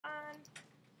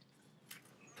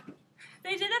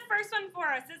first one for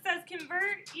us. It says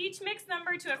convert each mixed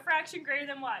number to a fraction greater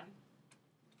than 1.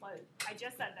 Well, I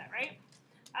just said that, right?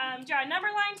 Draw a number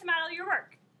line to model your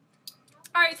work.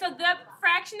 All right, so the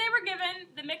fraction they were given,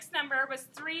 the mixed number, was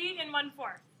 3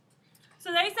 1/4.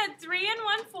 So they said 3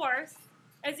 1/4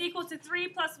 is equal to 3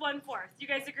 plus 1/4. You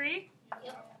guys agree?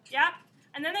 Yep. Yep.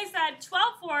 And then they said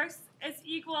 12/4 is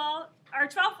equal, or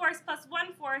 12/4 plus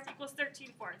 1/4 equals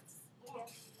 13/4.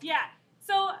 Yeah.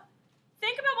 So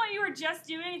think about what you were just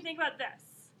doing and think about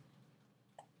this.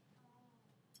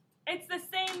 It's the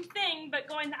same thing, but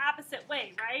going the opposite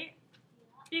way, right?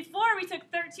 Before, we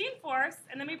took 13/4,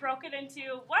 and then we broke it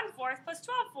into 1/4 plus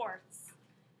 12/4.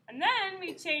 And then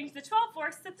we changed the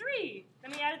 12/4 to 3.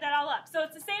 Then we added that all up. So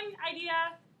it's the same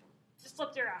idea, just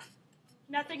flipped it around.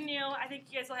 Nothing new. I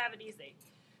think you guys will have it easy.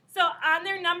 So on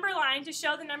their number line, to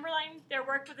show the number line, their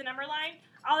work with the number line,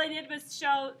 all I did was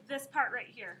show this part right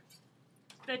here.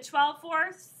 The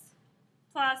 12/4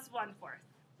 plus 1/4.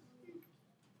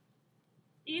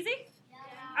 Easy?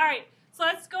 Yeah. All right. So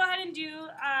let's go ahead and do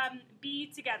B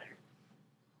together.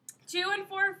 2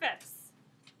 4/5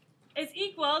 is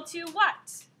equal to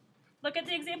what? Look at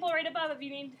the example right above if you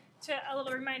need a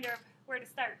little reminder of where to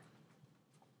start.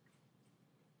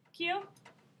 Q?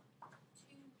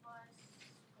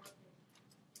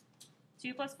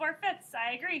 2 plus 4/5.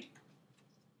 I agree.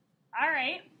 All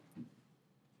right.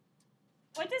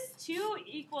 What does 2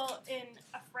 equal in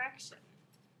a fraction?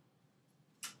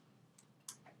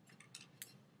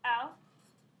 Al?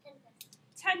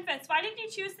 10/5. Why did you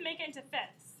choose to make it into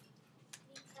fifths?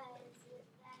 Because that's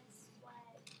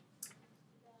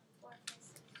what the 4/5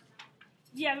 is.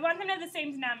 Yeah, we want them to have the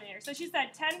same denominator. So she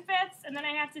said 10/5, and then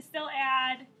I have to still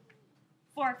add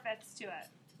 4/5 to it.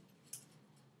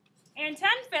 And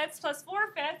 10/5 plus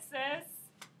 4/5 is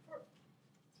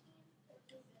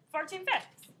 14/5.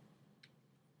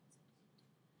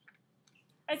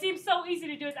 It seems so easy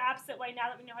to do it the opposite way now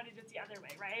that we know how to do it the other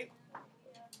way, right?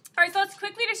 All right, so let's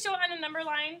quickly just show it on a number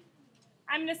line.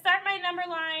 I'm going to start my number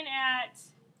line at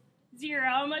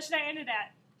 0. And what should I end it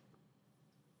at?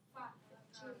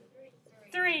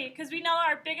 3, because we know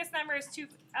our biggest number is 2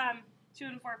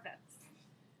 4/5.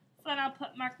 So then I'll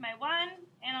mark my 1,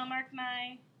 and I'll mark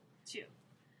my 2.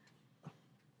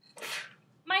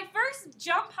 My first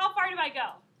jump, how far do I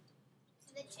go?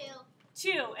 To the 2.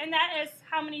 2, and that is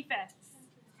how many fifths?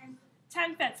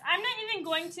 10/5. I'm not even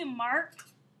going to mark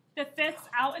the fifths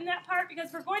out in that part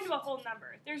because we're going to a whole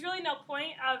number. There's really no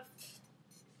point of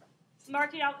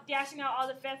marking out, dashing out all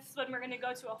the fifths when we're going to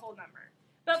go to a whole number.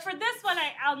 But for this one,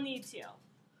 I'll need to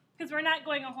because we're not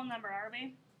going a whole number, are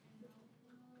we?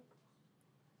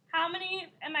 How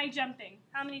many am I jumping?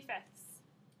 How many fifths?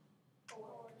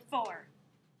 4.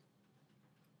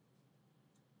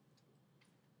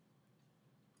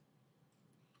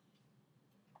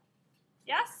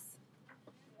 Yes?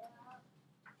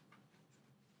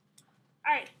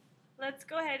 All right, let's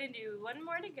go ahead and do one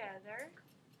more together.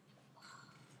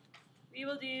 We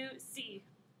will do C.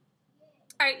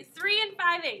 All right, 3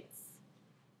 5/8.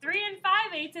 3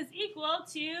 5/8 is equal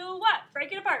to what?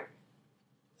 Break it apart.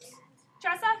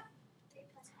 Tressa?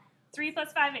 3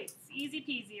 plus 5/8. Easy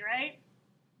peasy, right?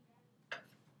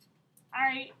 All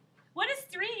right, what is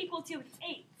 3 equal to in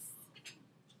eighths?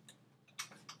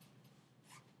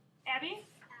 Abby?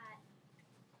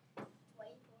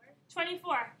 24.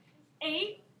 24.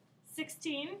 8,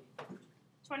 16,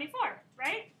 24,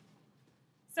 right?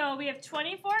 So we have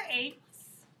 24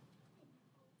 eighths.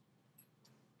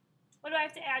 What do I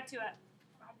have to add to it?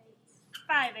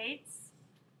 5 eighths.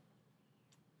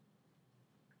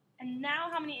 And now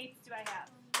how many eighths do I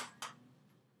have?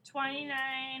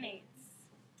 29 eighths.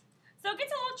 So it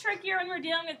gets a little trickier when we're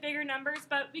dealing with bigger numbers,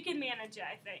 but we can manage it,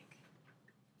 I think.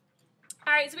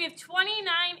 All right, so we have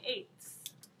 29 eighths.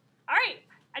 All right,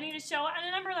 I need to show it on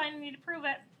a number line. I need to prove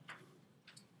it.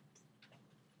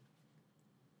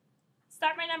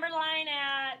 Start my number line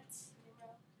at,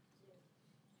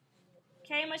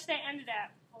 okay, what should I end it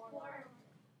at? 4.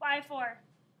 Why 4?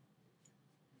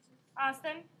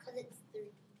 Austin? Because it's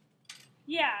 3.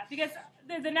 Yeah, because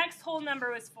the next whole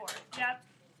number was 4. Yep,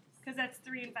 because that's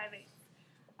 3 5/8.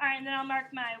 All right, and then I'll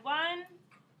mark my 1,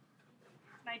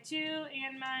 my 2,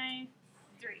 and my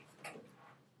 3.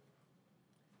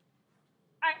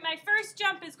 All right, my first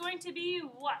jump is going to be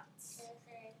what?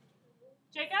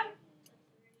 Jacob?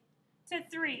 To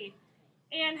 3.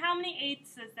 And how many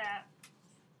eighths is that?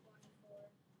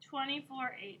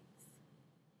 24 eighths.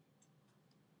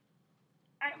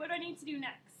 All right, what do I need to do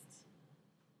next?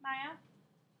 Maya? I have a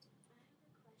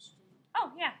question.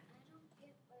 Oh, yeah. I don't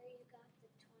get where you got the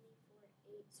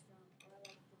 24 eighths from, or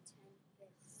like the 10/5.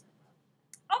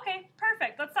 Okay,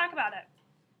 perfect. Let's talk about it.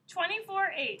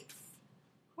 24/8.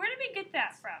 Where did we get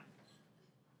that from?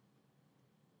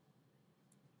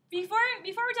 Before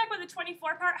we talk about the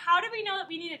 24 part, how did we know that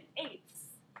we needed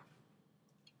eighths?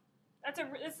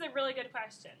 This is a really good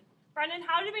question. Brendan,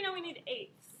 how did we know we need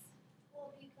eighths?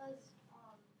 Well, because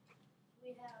we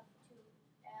have to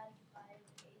add 5/8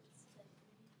 to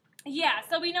 3. Yeah,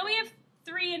 so we know we have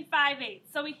 3 and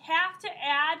 5/8. So we have to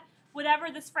add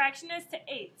whatever this fraction is to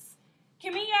eighths.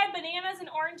 Can we add bananas and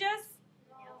oranges?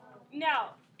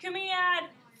 No. Can we add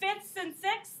fifths and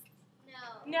sixths?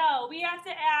 No. No, we have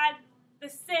to add the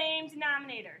same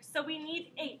denominator. So we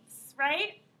need eighths,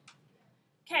 right?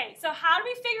 Okay, so how do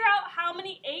we figure out how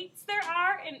many eighths there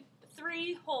are in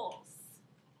 3 holes?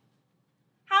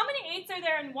 How many eighths are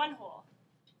there in 1 hole?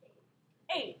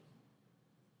 8.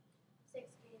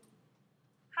 16.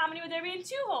 How many would there be in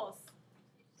 2 holes?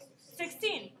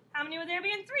 16. How many would there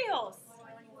be in 3 holes?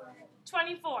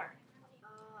 24.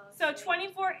 So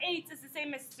 24/8 is the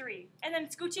same as 3. And then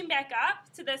scooching back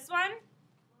up to this one,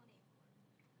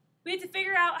 we have to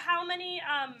figure out how many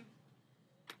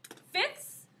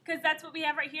fifths, because that's what we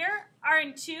have right here, are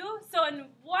in 2. So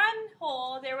in 1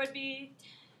 hole, there would be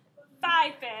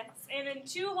 5 fifths, and in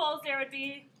 2 holes, there would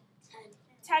be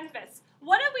 10 fifths.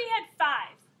 What if we had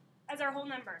 5 as our whole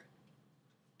number?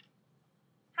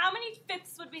 How many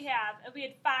fifths would we have if we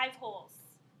had 5 holes?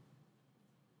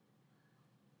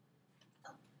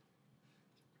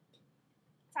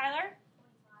 Tyler?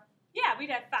 25. Yeah, we'd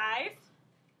have 5,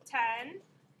 10,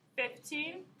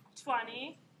 15,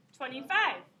 20,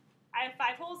 25. I have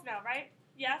 5 holes now, right?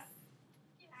 Yes?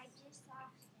 I just saw.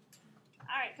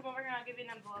 All right, come over here and I'll give you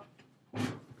an envelope.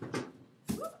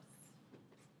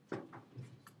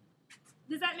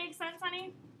 Does that make sense,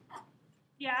 honey?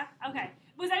 Yeah? Okay.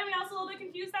 Was anyone else a little bit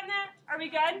confused on that? Are we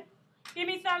good? Give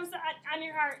me thumbs on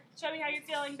your heart. Show me how you're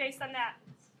feeling based on that.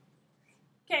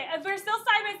 Okay, if we're still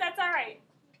sideways, that's all right.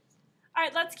 All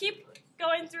right, let's keep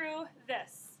going through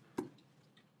this.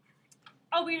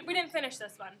 Oh, we didn't finish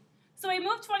this one. So we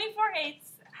moved 24/8.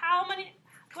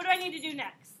 What do I need to do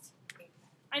next?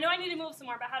 I know I need to move some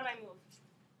more, but how do I move?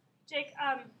 Jake,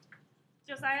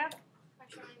 Josiah? I'm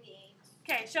showing the 8.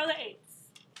 Okay, show the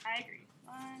 8s. I agree.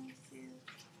 1, 2,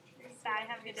 3. Bye,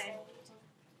 have a good day.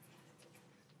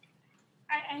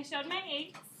 All right, I showed my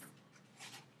 8s.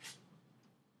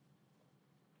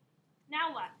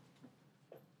 Now what?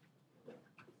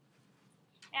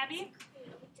 Abby?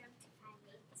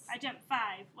 I jumped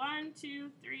 5. 1,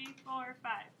 2, 3, 4,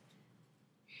 5.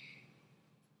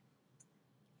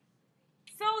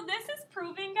 So this is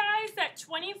proving, guys, that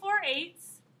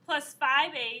 24/8 plus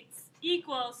 5/8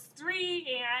 equals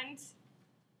 3 and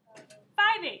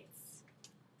 5/8,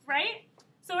 right?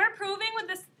 So we're proving with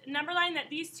this number line that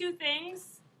these two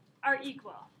things are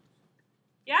equal.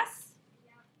 Yes?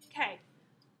 Okay.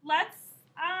 Let's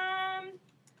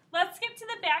skip to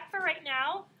the back for right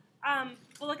now.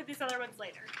 We'll look at these other ones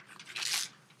later.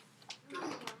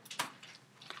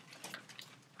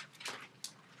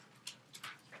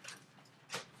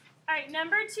 All right,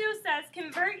 number 2 says,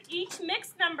 convert each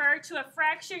mixed number to a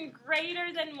fraction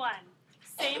greater than 1.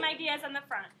 Same idea as on the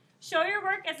front. Show your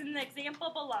work as in the example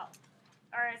below,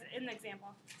 or as in the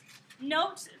example.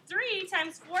 Note 3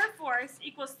 times 4/4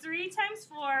 equals 3 times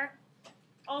 4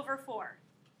 over 4.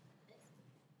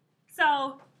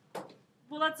 So,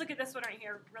 well, let's look at this one right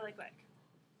here really quick.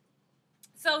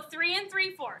 So 3 and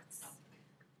 3/4.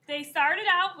 They started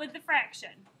out with the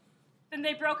fraction. Then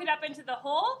they broke it up into the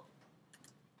whole,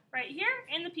 right here,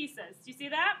 and the pieces. Do you see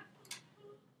that?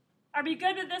 Are we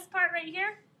good with this part right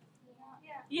here?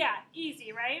 Yeah. Yeah,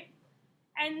 easy, right?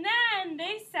 And then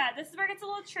they said, this is where it gets a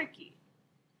little tricky.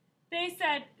 They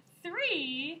said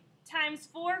 3 times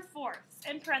 4/4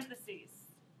 in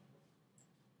parentheses.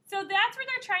 So that's where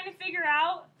they're trying to figure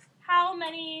out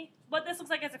what this looks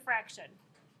like as a fraction.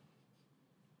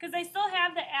 Because they still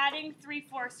have the adding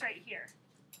 3/4 right here.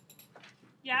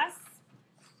 Yes?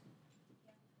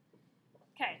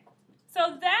 Okay.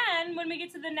 So then, when we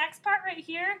get to the next part right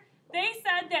here, they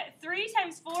said that 3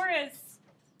 times 4 is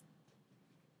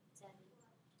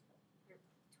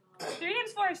 3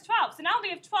 times 4 is 12. So now we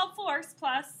have 12/4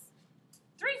 plus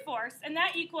 3/4, and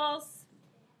that equals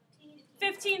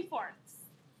 15/4.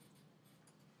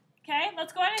 Okay,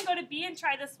 let's go ahead and go to B and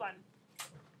try this one.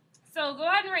 So go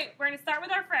ahead and write. We're going to start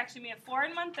with our fraction. We have 4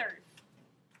 1/3.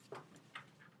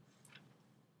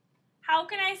 How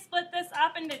can I split this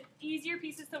up into easier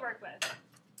pieces to work with?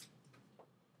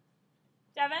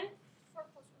 Devin? 4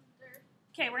 plus 1/3.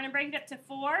 Okay, we're going to break it up to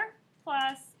 4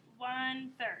 plus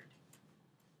 1/3.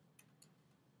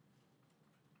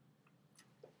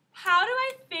 How do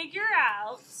I figure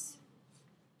out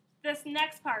this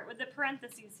next part with the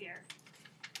parentheses here?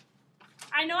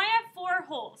 I know I have 4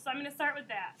 wholes, so I'm going to start with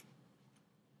that.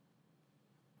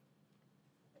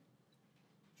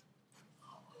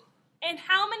 And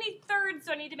how many thirds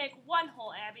do I need to make 1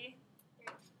 whole, Abby?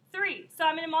 3. So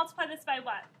I'm going to multiply this by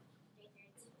what?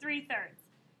 3 thirds.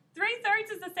 3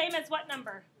 thirds is the same as what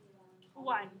number?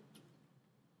 1.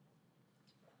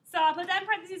 So I'll put that in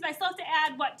parentheses, but I still have to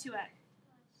add what to it?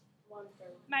 1/3.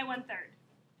 My 1/3.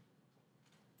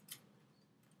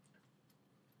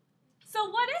 So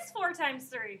what is 4 times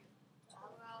 3?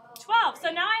 12.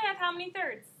 So now I have how many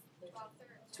thirds?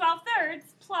 12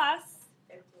 thirds plus,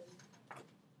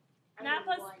 not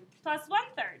plus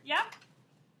 1/3, yep.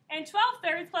 And 12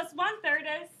 thirds plus 1/3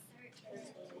 is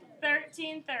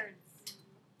 13 thirds.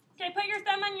 Okay, put your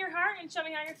thumb on your heart and show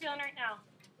me how you're feeling right now.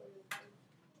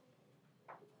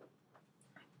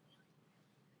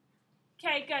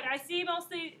 Okay, good. I see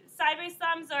mostly sideways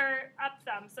thumbs or up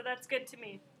thumbs, so that's good to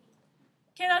me.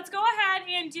 Okay, let's go ahead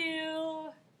and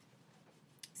do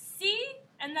C,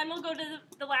 and then we'll go to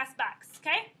the last box,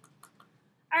 okay?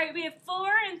 All right, we have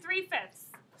 4 3/5.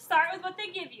 Start with what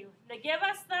they give you. They give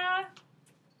us the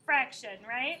fraction,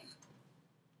 right?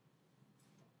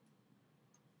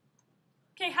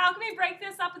 Okay, how can we break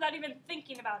this up without even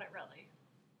thinking about it, really?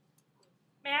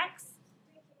 Max?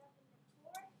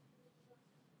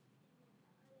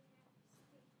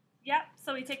 Yep,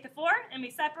 so we take the 4 and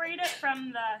we separate it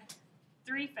from the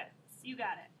 3/5. You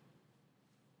got it.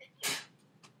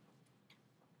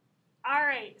 All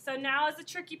right, so now is the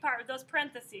tricky part with those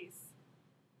parentheses.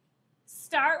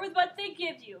 Start with what they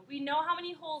give you. We know how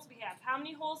many holes we have. How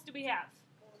many holes do we have?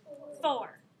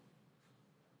 4.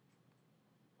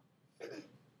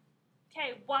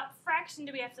 Okay, what fraction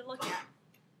do we have to look at?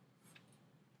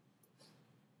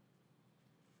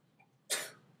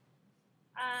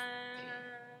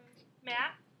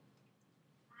 Matt?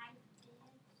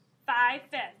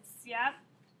 5/5, yep.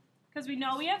 Because we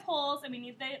know we have holes and we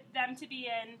need them to be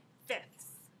in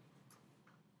fifths.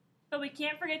 But we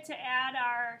can't forget to add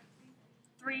our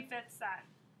 3/5 on.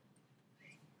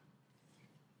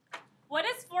 What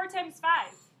is 4 times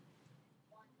 5?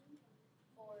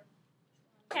 4.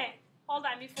 Okay, hold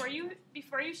on. Before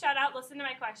you shout out, listen to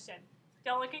my question.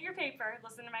 Don't look at your paper.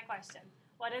 Listen to my question.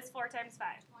 What is 4 times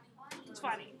 5?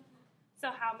 20. So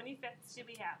how many fifths do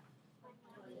we have?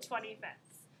 20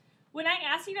 fifths. When I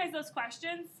ask you guys those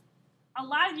questions, a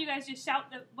lot of you guys just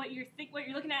shout what you're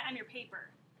looking at on your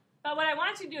paper. But what I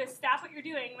want you to do is stop what you're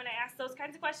doing when I ask those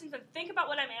kinds of questions and think about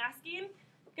what I'm asking,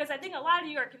 because I think a lot of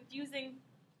you are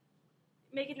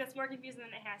making this more confusing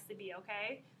than it has to be,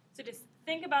 okay? So just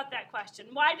think about that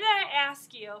question. Why did I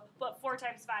ask you what 4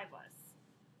 times 5 was?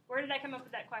 Where did I come up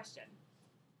with that question?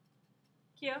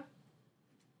 Q? In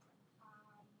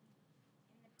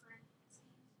the parentheses.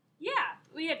 Yeah,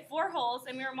 we had 4 holes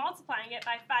and we were multiplying it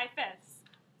by 5/5.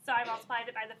 So I multiplied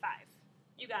it by the 5.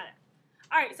 You got it.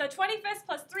 All right, so 20/5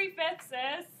 plus 3/5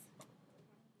 is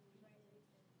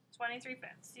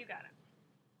 23/5. You got it.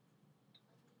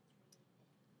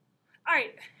 All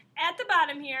right, at the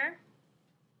bottom here,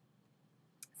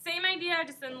 same idea,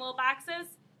 just in little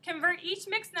boxes. Convert each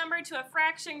mixed number to a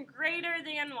fraction greater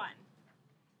than 1.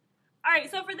 All right,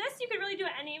 so for this, you could really do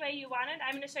it any way you wanted.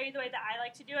 I'm going to show you the way that I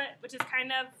like to do it, which is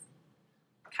kind of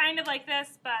like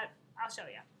this, but I'll show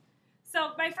you.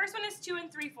 So my first one is 2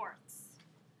 3/4.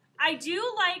 I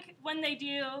do like when they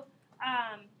do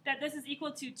that this is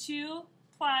equal to 2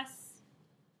 plus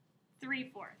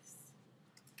 3/4.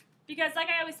 Because like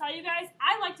I always tell you guys,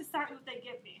 I like to start with what they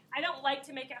give me. I don't like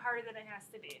to make it harder than it has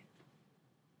to be.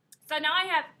 So now I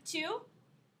have 2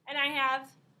 and I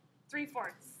have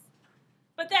 3/4.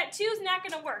 But that 2 is not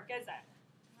going to work, is it?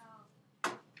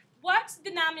 No. What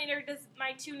denominator does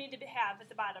my 2 need to have at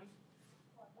the bottom?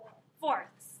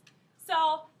 Fourths.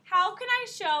 So how can I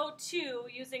show 2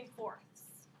 using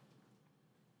fourths?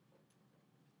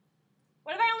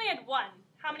 What if I only had 1?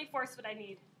 How many fourths would I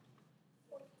need?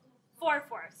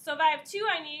 4/4. So if I have 2,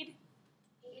 I need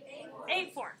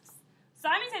 8/4. So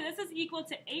I'm going to say this is equal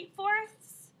to 8/4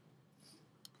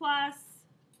 plus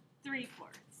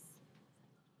 3/4.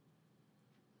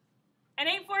 And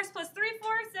 8/4 plus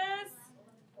 3/4 is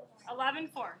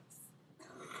 11/4.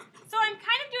 So I'm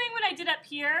kind of doing what I did up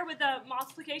here with the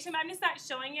multiplication, but I'm just not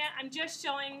showing it. I'm just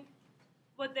showing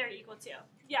what they're equal to.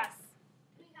 Yes?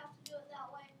 Do we have to do it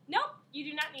that way? Nope, you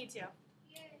do not need to.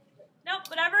 Yay. Nope,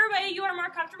 whatever way you are more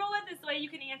comfortable with is the way you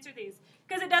can answer these.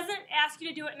 Because it doesn't ask you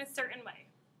to do it in a certain way.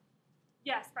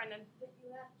 Yes, Brendan? But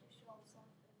you have to show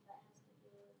something that has to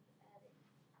do with adding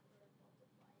or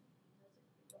multiplying, because if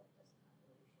you don't, it doesn't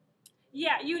really show.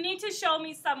 Yeah, you need to show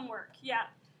me some work. Yeah.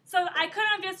 So I couldn't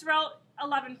have just wrote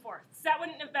 11/4. That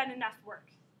wouldn't have been enough work.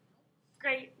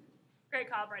 Great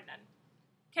call, Brendan.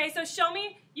 Okay, so show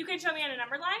me. You can show me on a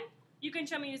number line. You can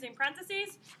show me using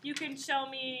parentheses. You can show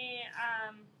me,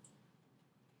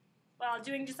 well,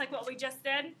 doing just like what we just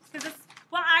did. Because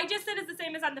what I just did is the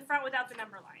same as on the front without the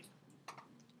number line.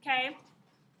 Okay?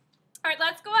 All right,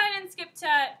 let's go ahead and skip to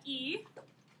E.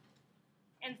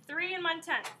 And 3 and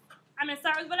 1/10. I'm going to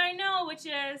start with what I know, which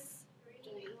is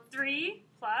 3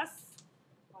 plus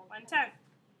 1/10.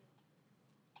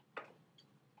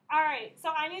 All right, so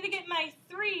I need to get my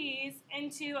 3's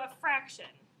into a fraction.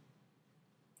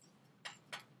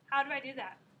 How do I do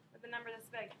that with a number this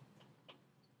big?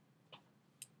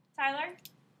 Tyler?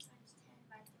 Times 10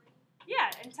 by 3.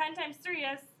 Yeah, and 10 times 3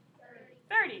 is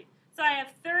 30. So I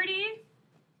have 30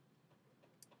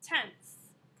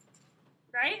 tenths,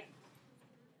 right?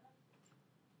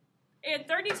 And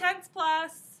 30 tenths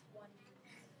plus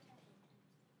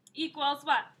equals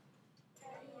what?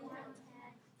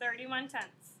 31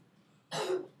 tenths.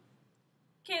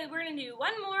 Okay, we're going to do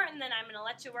one more, and then I'm going to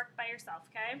let you work by yourself,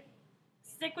 okay?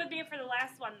 Stick with me for the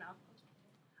last one, though.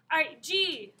 All right,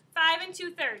 G, 5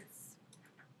 2/3.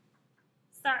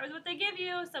 Start with what they give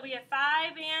you. So we have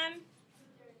 5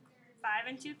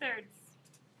 2/3.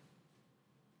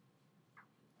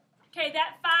 Okay,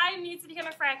 that 5 needs to become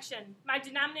a fraction. My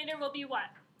denominator will be what?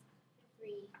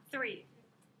 3.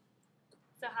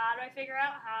 So how do I figure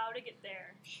out how to get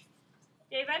there?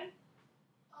 David?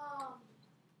 5,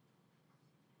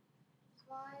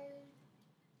 like,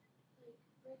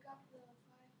 break up the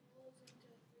 5 wholes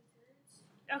into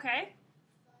 3/3. Okay.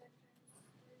 5 times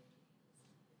 3 is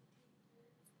 15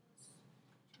 thirds plus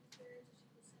 2 thirds, which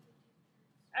equals 17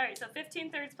 thirds. All right, so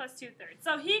 15 thirds plus 2/3.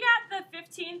 So he got the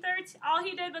 15 thirds. All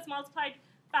he did was multiply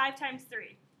 5 times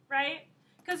 3, right?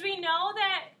 Because we know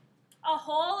that a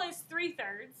whole is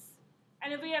 3/3.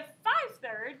 And if we have 5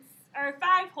 thirds, or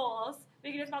 5 wholes,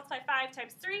 we can just multiply 5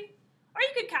 times 3. Or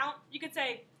you could count. You could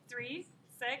say 3,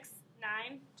 6,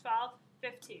 9, 12,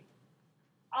 15.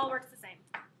 All works the same.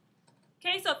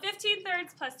 Okay, so 15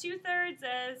 thirds plus 2/3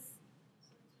 is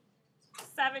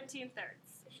 17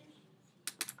 thirds.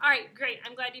 All right, great.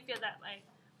 I'm glad you feel that way.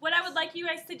 What I would like you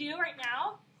guys to do right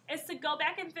now is to go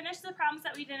back and finish the problems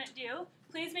that we didn't do.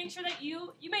 Please make sure that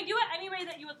you may do it any way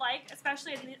that you would like,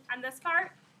 especially on this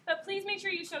part, but please make sure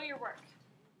you show your work.